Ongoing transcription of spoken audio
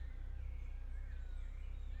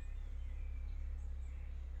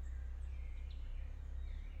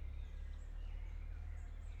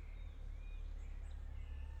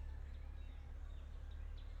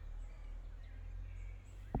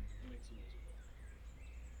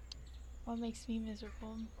What makes me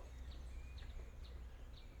miserable?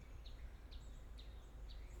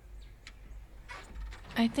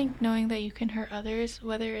 I think knowing that you can hurt others,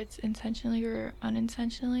 whether it's intentionally or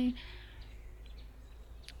unintentionally,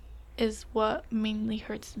 is what mainly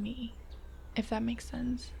hurts me, if that makes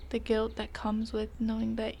sense. The guilt that comes with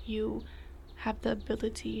knowing that you have the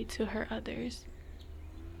ability to hurt others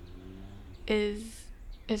is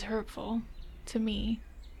hurtful to me,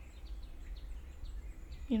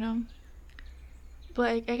 you know?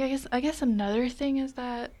 But I guess another thing is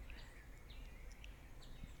that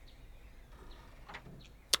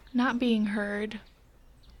not being heard,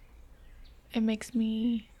 it makes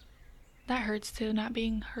me, that hurts too, not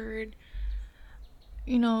being heard,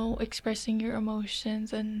 expressing your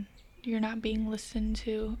emotions and you're not being listened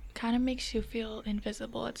to kind of makes you feel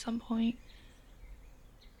invisible at some point.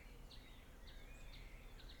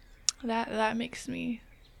 That makes me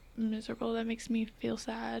miserable. That makes me feel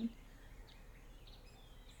sad.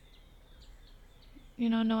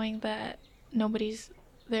 Knowing that nobody's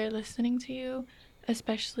there listening to you,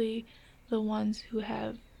 especially the ones who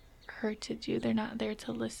have hurted you. They're not there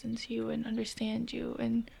to listen to you and understand you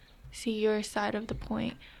and see your side of the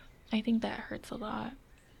point. I think that hurts a lot.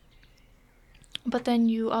 But then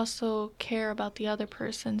you also care about the other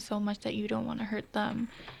person so much that you don't want to hurt them.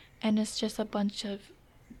 And it's just a bunch of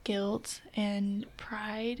guilt and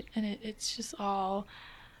pride. And it's just all,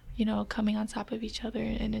 coming on top of each other.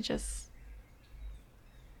 And it just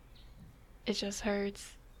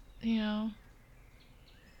hurts, you know.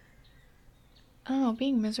 I don't know,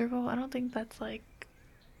 being miserable, I don't think that's like,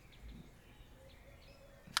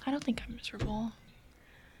 I don't think I'm miserable.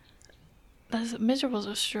 Miserable is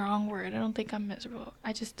a strong word. I don't think I'm miserable.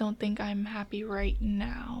 I just don't think I'm happy right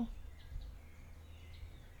now.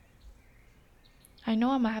 I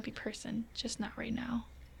know I'm a happy person, just not right now.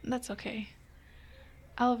 That's okay.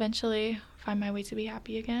 I'll eventually find my way to be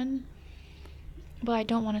happy again. But I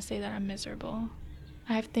don't want to say that I'm miserable.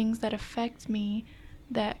 I have things that affect me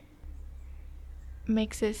that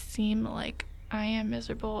makes it seem like I am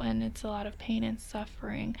miserable and it's a lot of pain and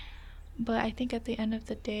suffering. But I think at the end of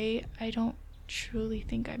the day, I don't truly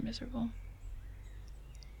think I'm miserable.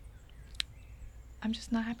 I'm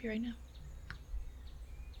just not happy right now.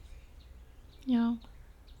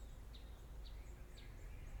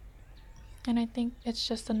 And I think it's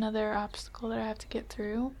just another obstacle that I have to get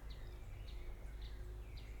through.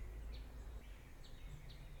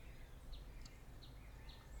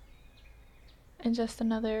 And just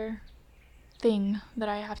another thing that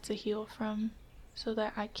I have to heal from so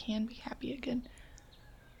that I can be happy again.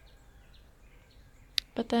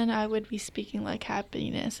 But then I would be speaking like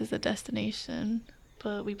happiness is a destination,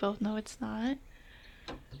 but we both know it's not.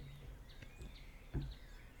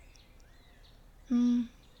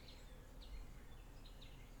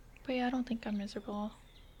 But yeah, I don't think I'm miserable.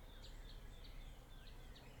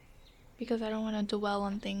 Because I don't want to dwell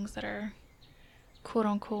on things that are quote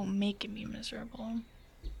unquote making me miserable.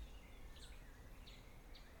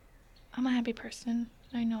 I'm a happy person.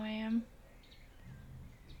 I know I am.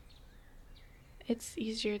 It's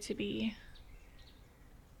easier to be,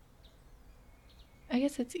 I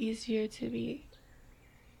guess it's easier to be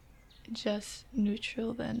just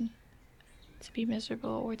neutral than to be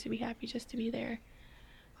miserable or to be happy just to be there,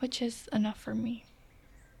 which is enough for me.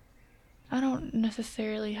 I don't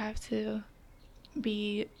necessarily have to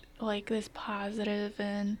be like this positive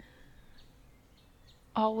and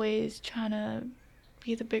always trying to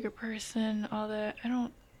be the bigger person, all that.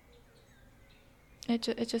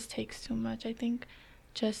 It just takes too much. I think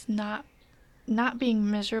just not being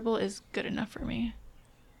miserable is good enough for me.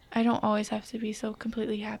 I don't always have to be so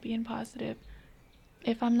completely happy and positive.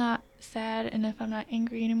 If I'm not sad and if I'm not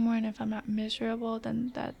angry anymore and if I'm not miserable,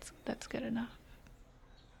 then that's good enough.